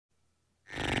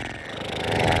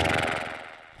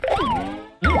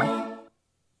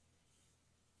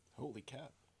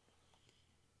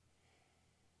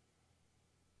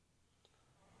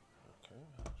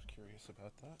curious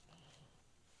about that.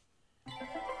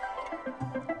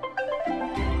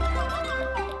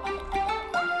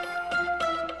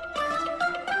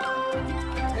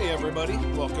 Hey everybody,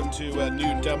 welcome to a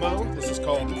new demo. This is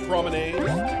called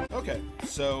Promenade. Okay,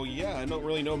 so yeah, I don't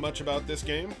really know much about this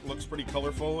game. It looks pretty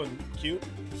colorful and cute,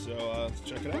 so let's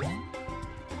check it out.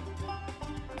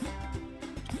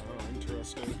 Oh,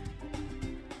 interesting.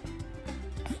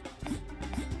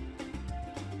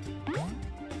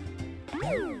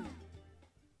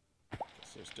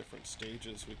 Guess there's different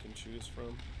stages we can choose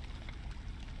from.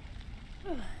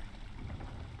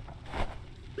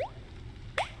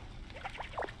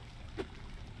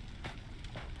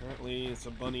 Apparently it's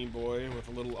a bunny boy with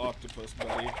a little octopus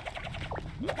buddy.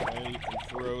 Okay, you can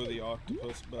throw the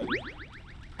octopus buddy.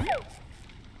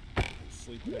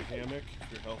 Sleep in a hammock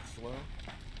if your health's low.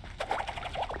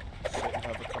 Sit and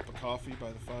have a cup of coffee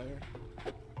by the fire.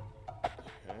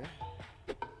 Okay.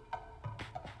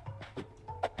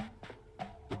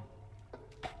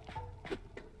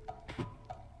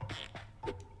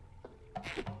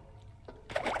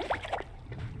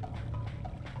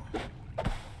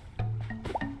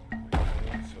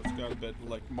 Got a bit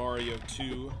like Mario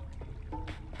 2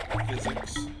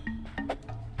 physics, a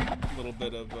little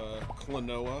bit of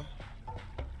Klonoa.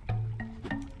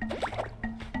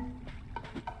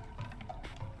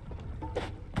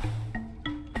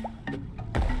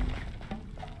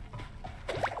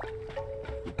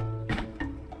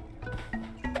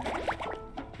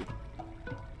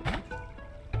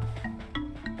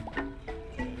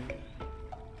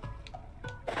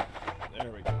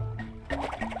 There we go.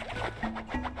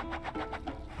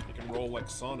 Roll like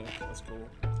Sonic, that's cool.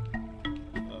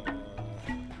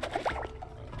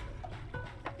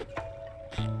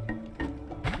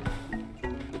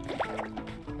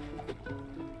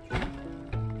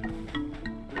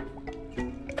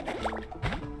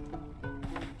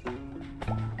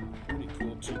 Pretty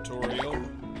cool tutorial.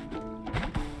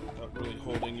 Not really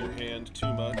holding your hand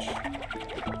too much.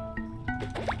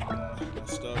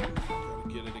 Messed up.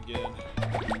 Gotta get it again.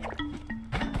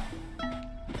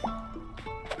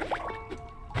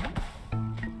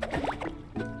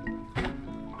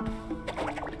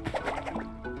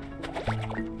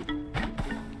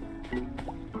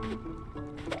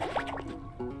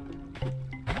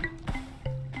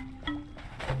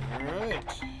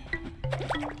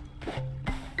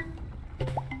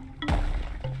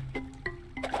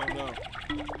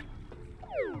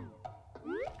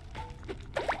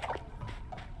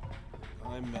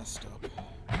 I messed up.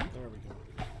 There we go.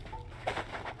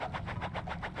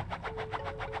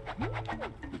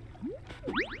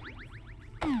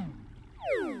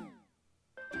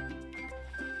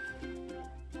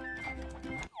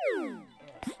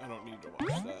 I don't need to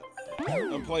watch that.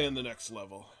 I'm playing the next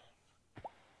level.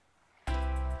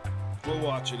 We'll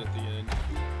watch it at the end.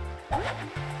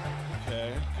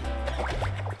 Okay.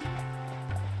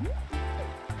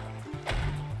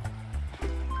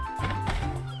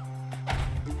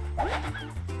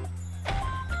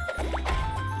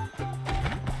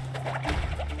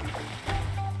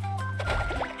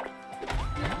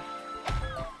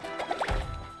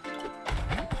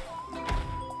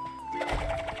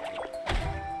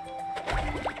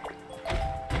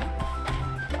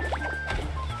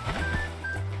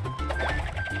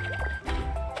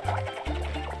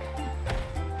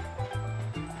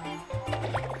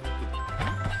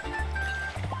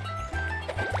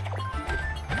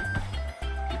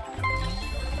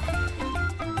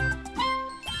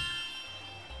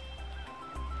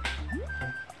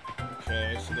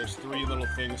 Okay, so there's 3 little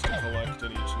things to collect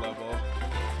in each level.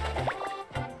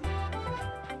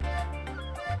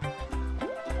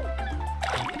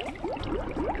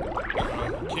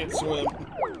 Can't swim.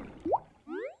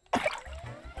 I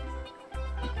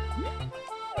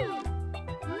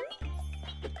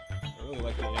really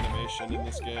like the animation in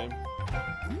this game.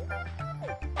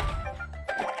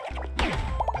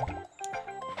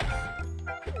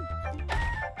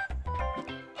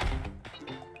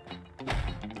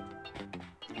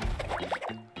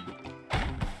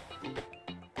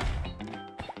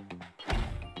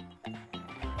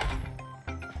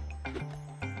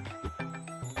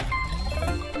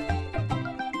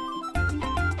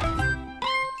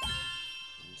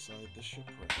 The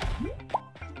shipwreck.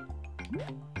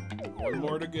 One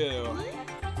more to go.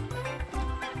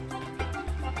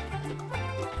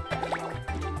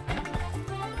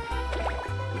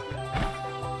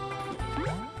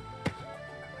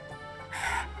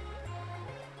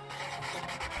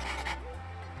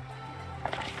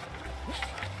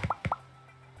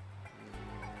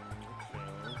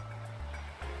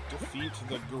 Defeat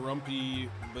the grumpy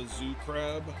bazoo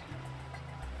crab.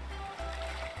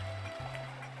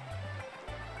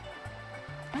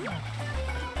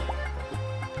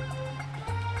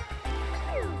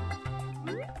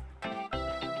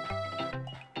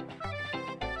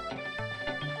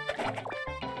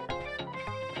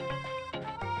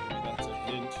 That's a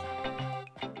hint.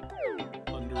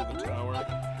 Under the tower.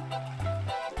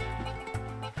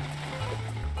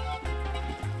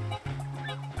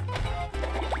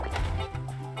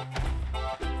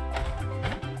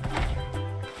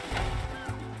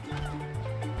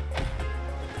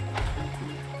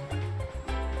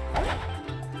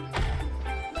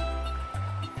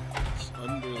 It's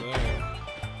under there.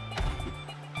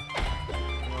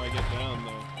 How do I get down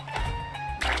there?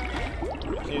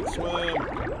 I can't swim.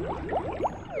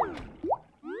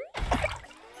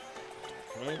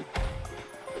 Right.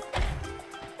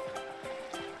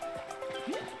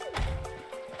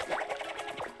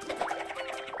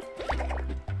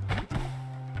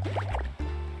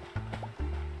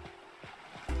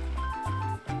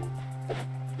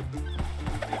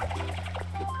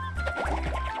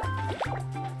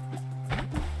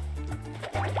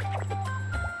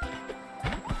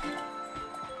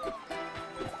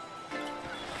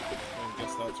 I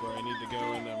guess that's where I need to go,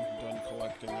 and I'm done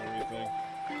collecting everything.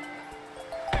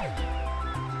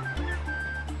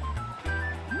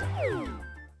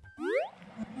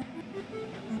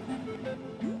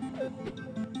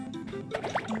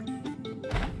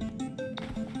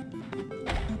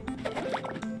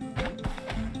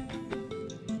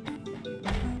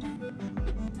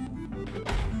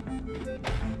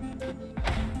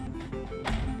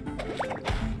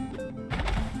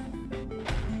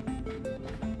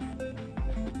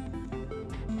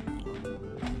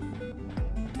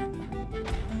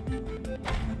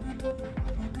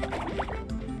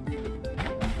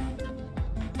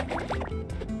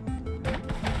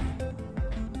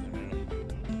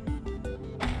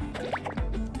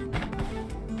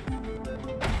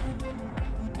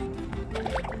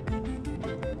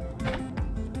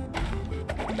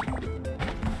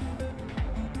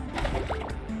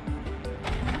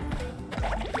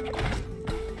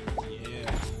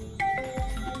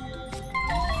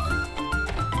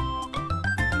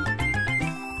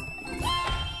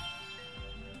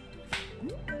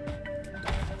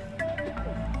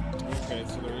 Okay,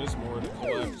 so there is more to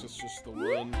collect, it's just the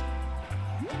one.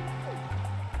 Is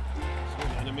there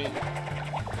an enemy?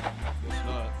 Guess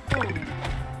not.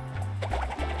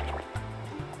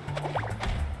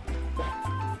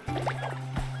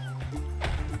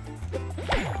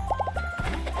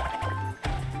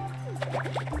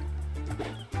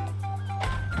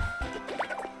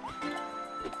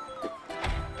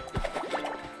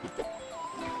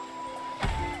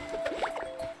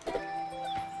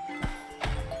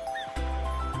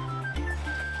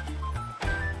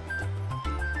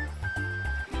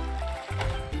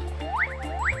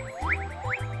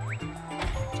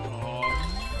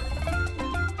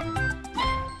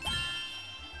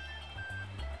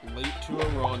 Late to a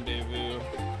rendezvous.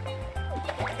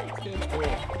 This game's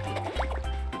cool.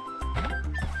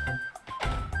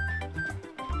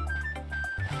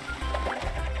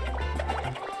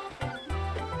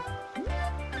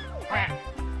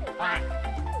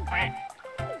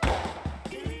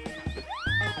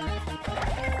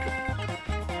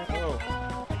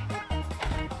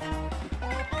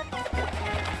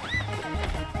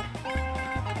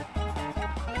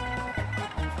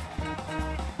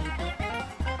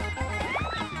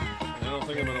 I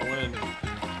think I'm gonna win.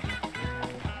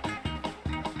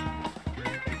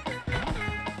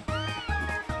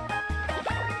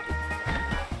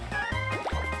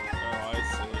 Oh, I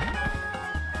see.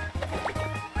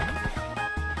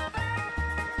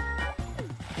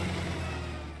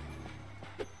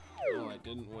 Oh, I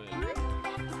didn't win.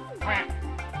 I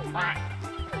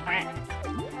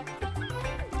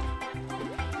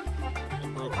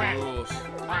broke the rules.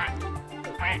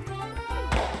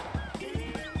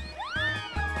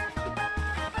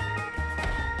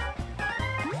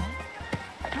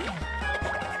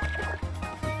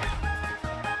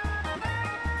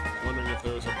 If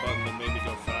there was a button that made me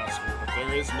go faster, but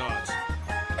there is not.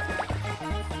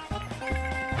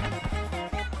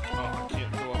 Oh, I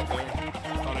can't go up there.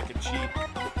 I thought I could cheat.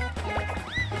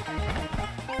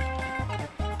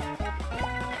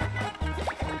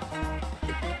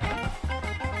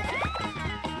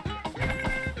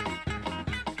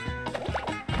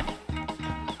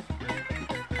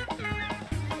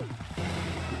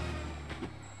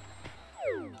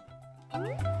 I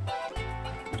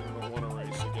don't want to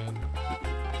race again.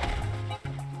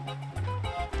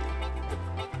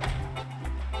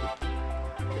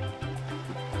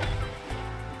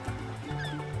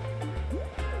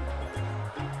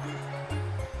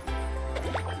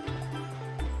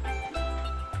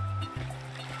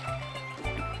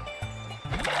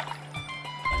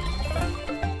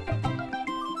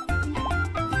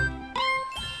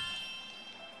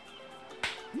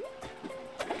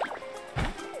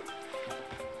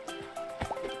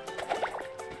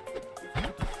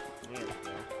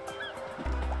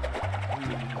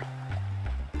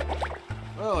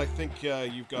 Well, I think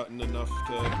you've gotten enough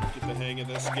to get the hang of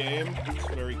this game. It's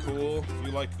very cool. If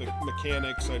you like the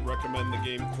mechanics, I'd recommend the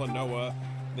game Klonoa.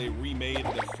 They remade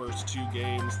the first 2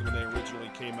 games when they originally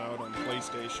came out on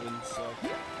PlayStation, so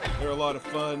they're a lot of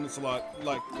fun. It's a lot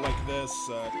like this,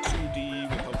 2D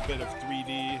with a bit of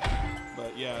 3D,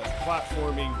 but yeah, it's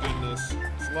platforming goodness.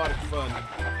 It's a lot of fun.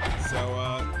 So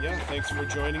yeah, thanks for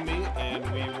joining me, and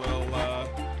we will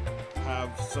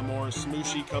have some more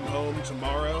Smooshy come home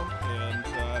tomorrow, and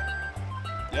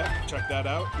yeah, check that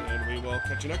out, and we will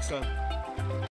catch you next time.